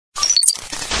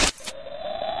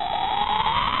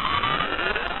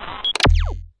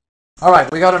All right,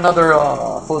 we got another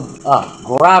food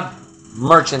Grab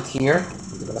merchant here.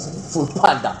 Food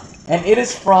Panda, and it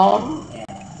is from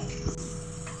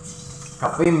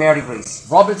Café Mary Grace,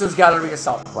 Robinson's Galleria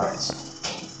South Branch.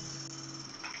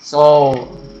 So,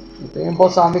 ito yung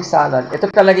balsamic salad.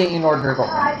 Ito talaga yung in-order ko.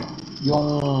 Yung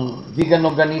vegan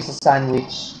longganisa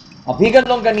sandwich. Vegan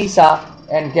longganisa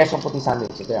and queso puti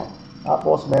sandwich. Ito yan.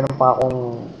 Tapos, meron pa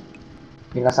akong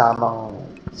pinasamang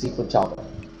seafood chowder.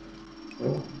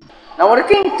 Okay. Now, when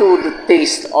it came to the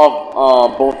taste of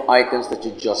both items that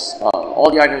you just,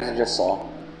 all the items you just saw,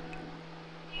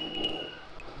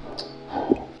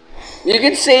 you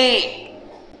can say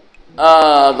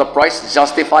the price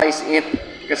justifies it.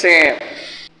 Kasi,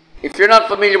 if you're not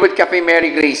familiar with Café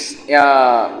Mary Grace,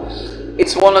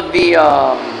 it's one of the,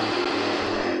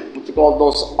 what you call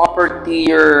those upper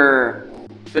tier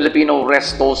Filipino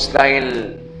restos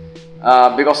dahil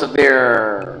because of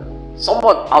their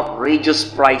somewhat outrageous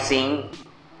pricing.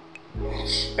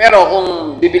 Pero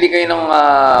kung bibili kayo ng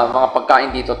mga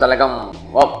pagkain dito, talagang,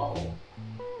 well,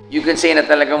 you can say na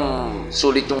talagang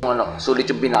sulit yung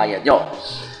binayad nyo.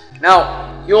 Now,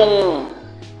 yung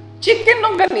chicken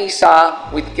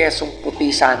longganisa with quesong puti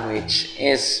sandwich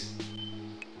is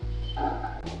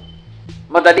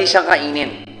madali siyang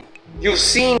kainin. You've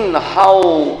seen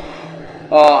how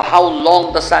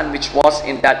long the sandwich was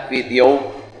in that video.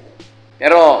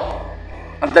 Pero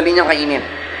madali niyang kainin.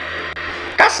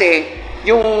 Kasi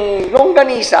yung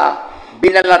longganisa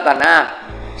binalata na.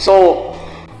 So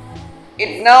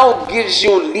it now gives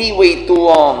you leeway to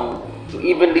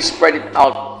evenly spread it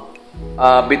out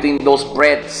between those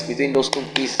breads, between those two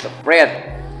pieces of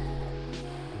bread.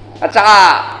 At saka,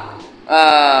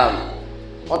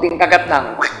 konting kagat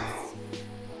lang.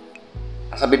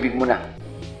 Sa bibig mo na.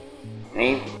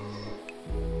 Okay?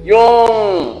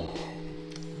 Yung,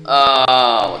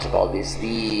 what you call this?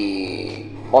 The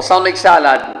balsamic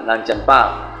salad, nandyan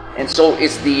pa. And so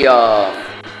is the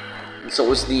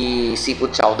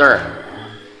seafood chowder.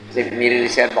 Kasi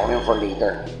nire-reserve ako yun for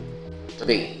later.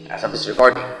 Today, as of this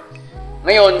recording.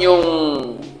 Ngayon, yung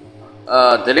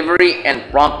delivery and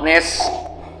promptness,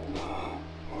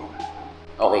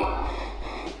 okay.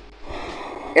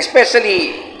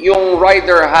 Especially yung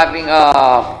rider having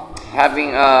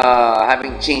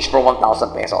change for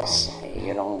 1,000 pesos.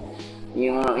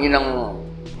 Yun ang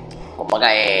kumbaga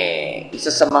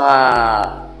isa sa mga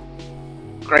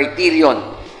criterion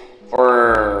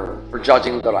for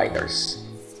judging the riders.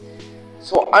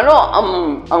 So, ano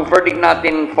ang verdict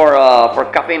natin for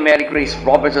Café Mary Grace,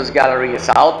 Robinson's Galleria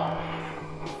South?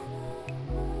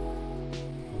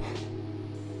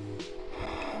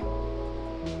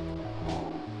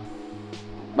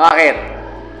 Bakit?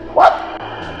 What?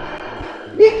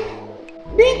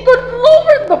 They could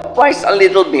lower the price a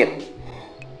little bit.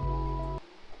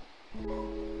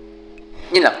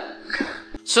 You know.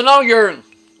 So now you're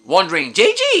wondering,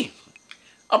 JG,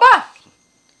 aba,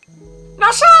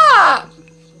 nasa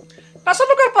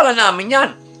lugar pala namin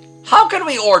yan. How can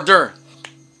we order?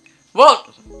 Well,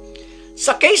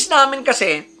 sa case namin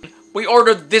kasi, we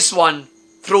ordered this one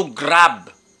through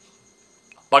Grab.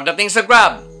 Pagdating sa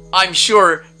Grab, I'm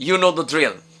sure you know the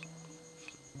drill.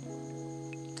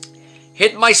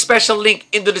 Hit my special link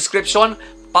in the description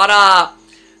para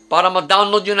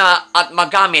ma-download nyo na at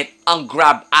magamit ang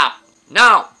Grab app.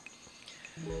 Now,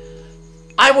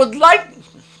 I would like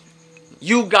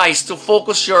you guys to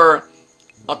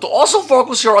also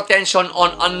focus your attention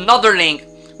on another link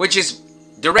which is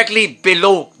directly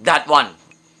below that one.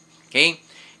 Okay?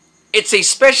 It's a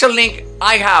special link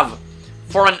I have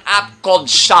for an app called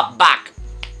Shopback.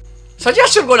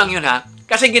 Suggestion ko lang yun ha,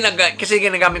 kasi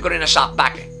ginagamit ko rin na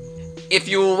Shopback eh. If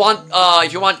you want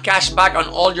cashback on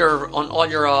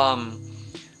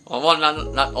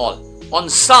on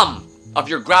some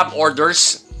of your Grab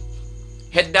orders,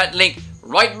 hit that link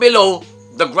right below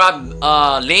the Grab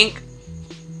link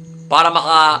para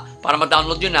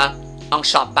ma-download nyo na ang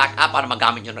Shopback app para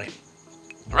magamit nyo na rin.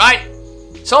 Alright?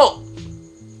 So,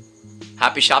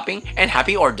 happy shopping and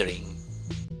happy ordering.